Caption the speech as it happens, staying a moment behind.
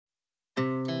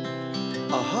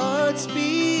Our hearts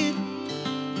beat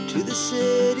to the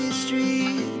city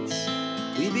streets.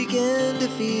 We began to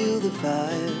feel the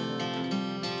fire.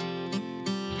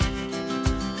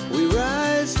 We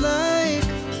rise like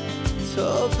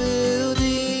tall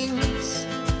buildings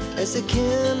as the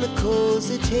chemicals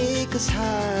they take us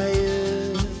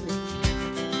higher.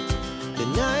 The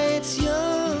night's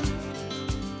young,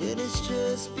 it has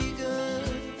just begun.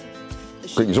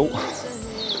 Great result.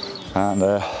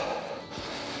 And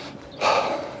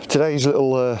today's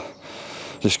little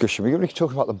discussion, we're going to be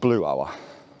talking about the blue hour,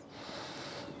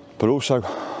 but also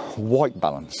white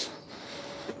balance,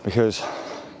 because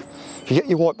if you get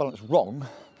your white balance wrong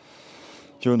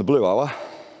during the blue hour,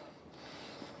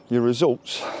 your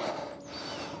results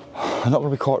are not going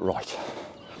to be quite right.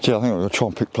 Gee, I think I'm going to try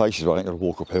and pick places where I ain't going to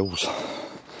walk up hills.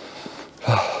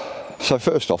 So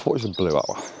first off, what is the blue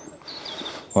hour?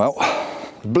 Well,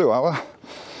 the blue hour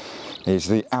is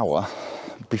the hour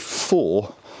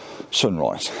before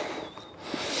sunrise,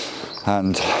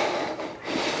 and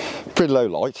pretty low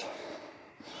light,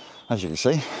 as you can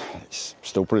see. It's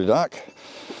still pretty dark,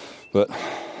 but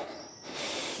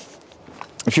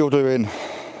if you're doing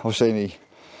obviously any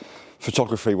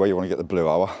photography where you want to get the blue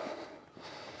hour,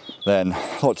 then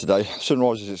like today,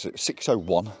 sunrise is at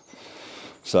 6:01,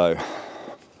 so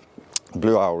the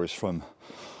blue hour is from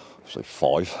say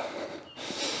 5.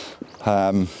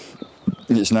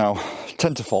 It's now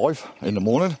 10 to 5 in the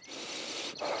morning,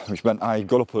 which meant I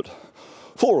got up at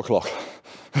 4 o'clock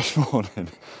this morning.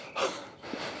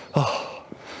 Oh,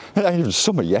 it ain't even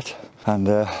summer yet, and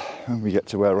when we get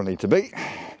to where I need to be,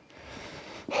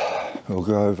 we'll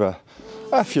go over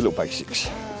a few little basics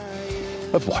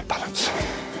of white balance.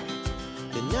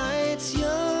 The night's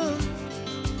young,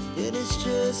 it has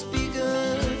just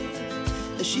begun.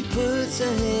 As she puts her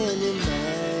hand in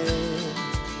mine,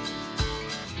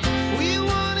 we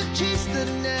wanna chase the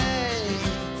night,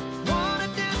 wanna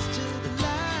dance to the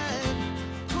light,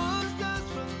 pull the stars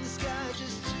from the sky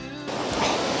just to...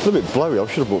 It's a little bit blowy, I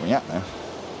should have brought my hat now.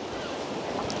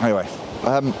 Anyway,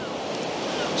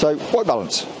 so white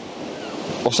balance.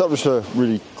 I'll start with a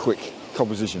really quick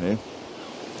composition here,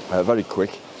 very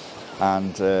quick,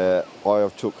 and I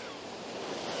have took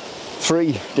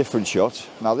 3 different shots.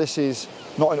 Now this is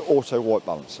not an auto white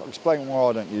balance. I'll explain why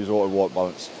I don't use auto white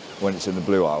balance when it's in the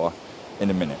blue hour in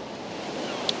a minute.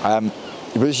 But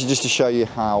this is just to show you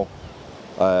how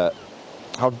the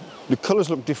colours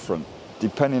look different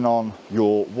depending on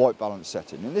your white balance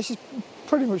setting, and this is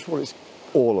pretty much what it's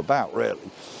all about, really.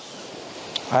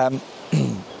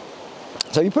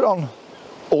 So you put on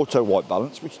auto white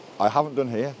balance, which I haven't done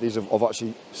here. I've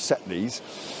actually set these.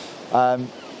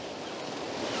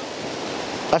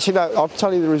 Actually, no, I'll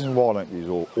tell you the reason why I don't use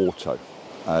auto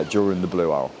during the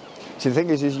blue hour. See, the thing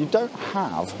is you don't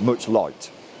have much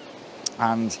light,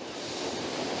 and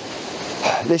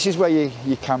this is where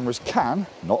your cameras can,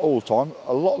 not all the time,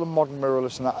 a lot of the modern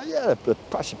mirrorless and that, yeah, they're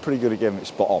actually pretty good at getting it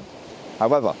spot on.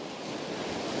 However,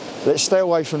 let's stay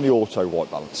away from the auto white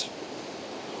balance.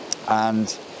 And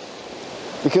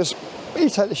because when you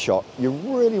take the shot, you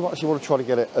really actually want to try to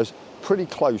get it as pretty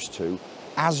close to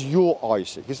as your eyes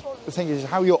see. Because the thing is,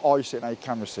 how your eyes see it and how your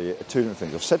camera see it are 2 different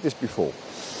things. I've said this before.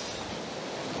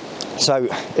 So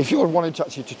if you're wanting to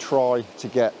actually try to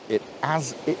get it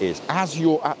as it is, as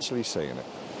you're actually seeing it,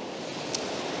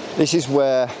 this is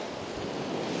where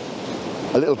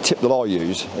a little tip that I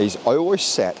use is I always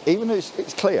set, even though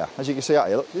it's clear, as you can see out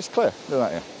here, look, it's clear, look at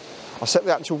that here. I set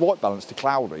the actual white balance to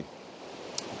cloudy,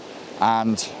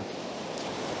 and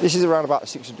this is around about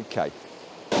 600k,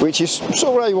 which is sort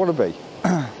of where you want to be.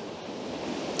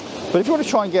 But if you want to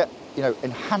try and get,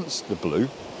 enhance the blue,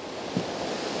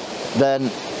 then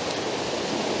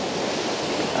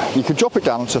you could drop it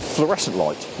down to fluorescent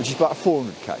light, which is about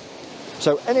 400k.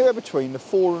 So anywhere between the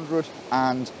 400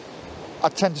 and I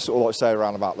tend to sort of like say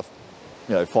around about the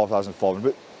 5,500,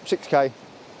 but 6k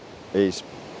is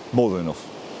more than enough.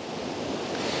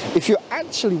 If you're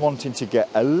actually wanting to get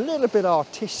a little bit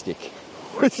artistic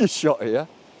with your shot here,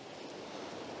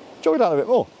 drop it down a bit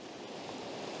more,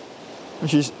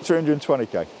 which is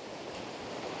 320k.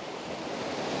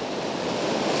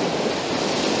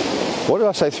 What did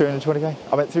I say, 320k?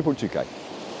 I meant 3.2k.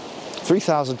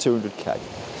 3,200k.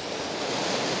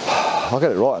 I'll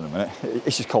get it right in a minute.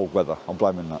 It's just cold weather, I'm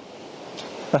blaming that.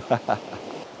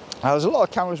 Now there's a lot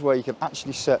of cameras where you can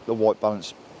actually set the white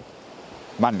balance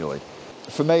manually.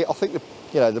 For me, I think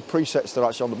the presets that are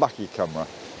actually on the back of your camera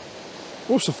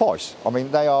will suffice. I mean,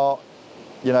 they are,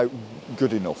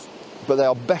 good enough, but they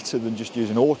are better than just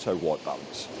using auto white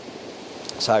balance.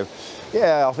 So,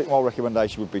 yeah, I think my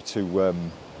recommendation would be to,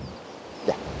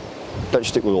 don't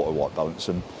stick with auto white balance,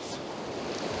 and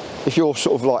if you're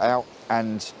sort of like out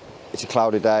and it's a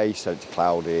cloudy day, set it to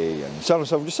cloudy and so on and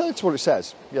so forth, just set it to what it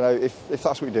says. You know, if that's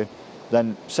what you're doing,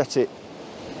 then set it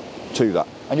to that.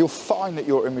 And you'll find that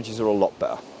your images are a lot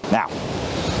better. Now,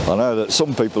 I know that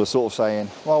some people are sort of saying,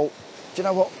 well, do you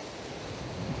know what?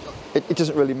 It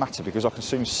doesn't really matter because I can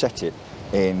soon set it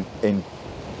in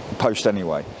post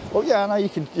anyway. Well, yeah, I know you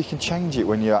can change it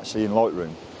when you're actually in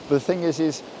Lightroom. But the thing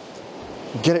is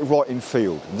get it right in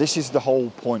field. This is the whole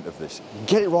point of this.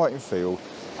 Get it right in field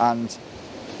and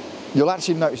you'll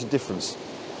actually notice a difference.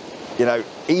 You know,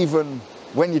 even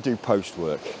when you do post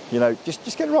work, you know,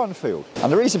 just get it right in the field.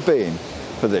 And the reason being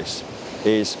for this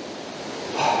is,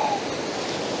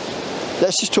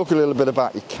 let's just talk a little bit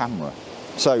about your camera.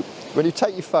 So when you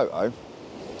take your photo,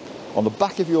 on the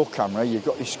back of your camera, you've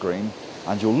got your screen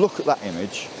and you'll look at that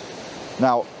image.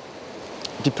 Now,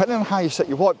 depending on how you set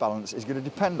your white balance is going to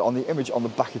depend on the image on the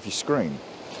back of your screen.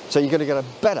 So you're going to get a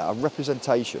better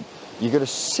representation. You're going to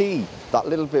see that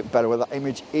little bit better where that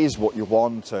image is what you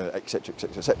want, etc,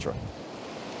 etc, etc.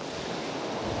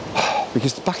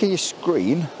 Because the back of your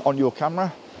screen on your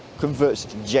camera converts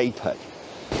to JPEG.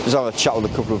 Just had a chat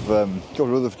with a couple of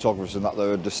other photographers and that they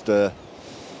were just turn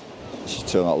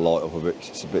that light up a bit.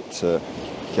 It's a bit you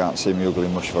can't see me ugly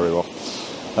mush very well.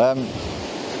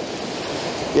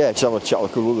 Yeah, just have a chat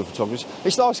with a couple of other photographers.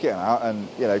 It's nice getting out and,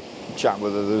 you know, chatting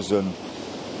with others and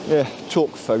yeah,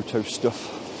 talk photo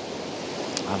stuff.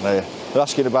 And they're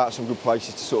asking about some good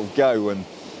places to sort of go and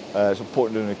sort of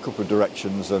pointing in a couple of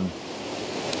directions. And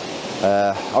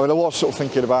I mean, I was sort of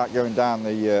thinking about going down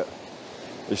the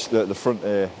front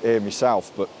here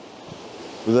myself, but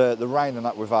with the rain and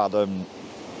that we've had,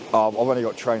 I've only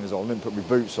got trainers on, I didn't put my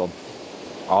boots on.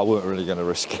 I weren't really going to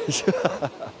risk it.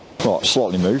 Right,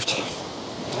 slightly moved.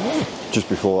 Just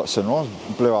before that sunrise,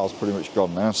 blue owl's pretty much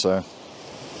gone now, so I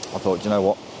thought, you know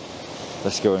what,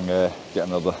 let's go and get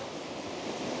another.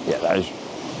 Yeah, those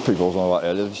people I was on about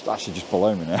earlier, they're actually just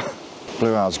below me now.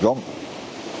 Blue owl's gone,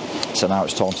 so now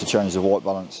it's time to change the white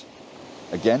balance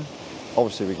again.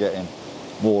 Obviously we're getting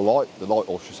more light, the light,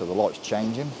 or should I say the light's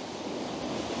changing.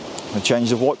 And change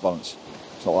the white balance.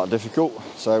 It's not that difficult,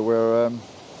 so we're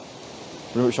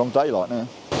pretty much on daylight now.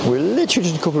 We're literally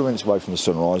just a couple of minutes away from the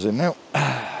sun rising now.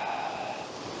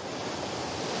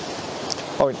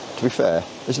 I mean, to be fair,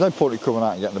 there's no point in coming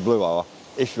out and getting the blue hour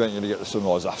if you ain't going to get the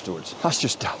sunrise afterwards. That's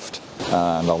just daft.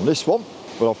 And on this one,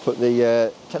 well, I'll put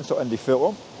the 10-ND filter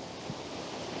on.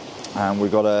 And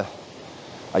we've got a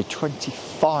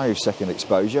 25-second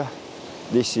exposure.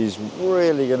 This is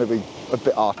really going to be a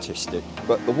bit artistic,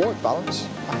 but the white balance,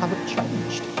 I haven't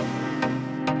changed.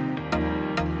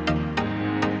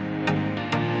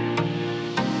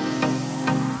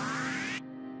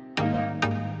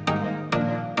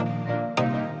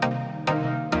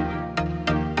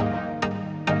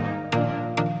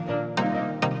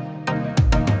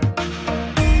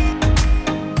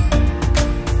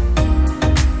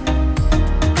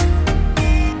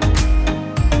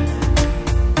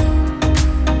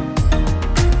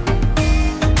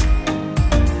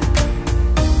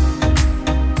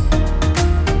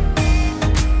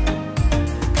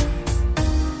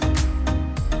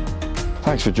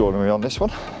 Thanks for joining me on this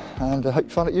one, and I hope you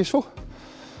found it useful.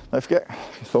 Don't forget,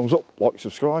 thumbs up, like,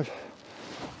 subscribe,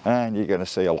 and you're going to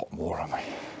see a lot more of me.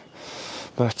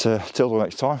 But till the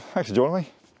next time, thanks for joining me.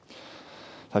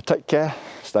 So take care,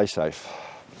 stay safe.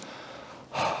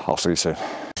 I'll see you soon.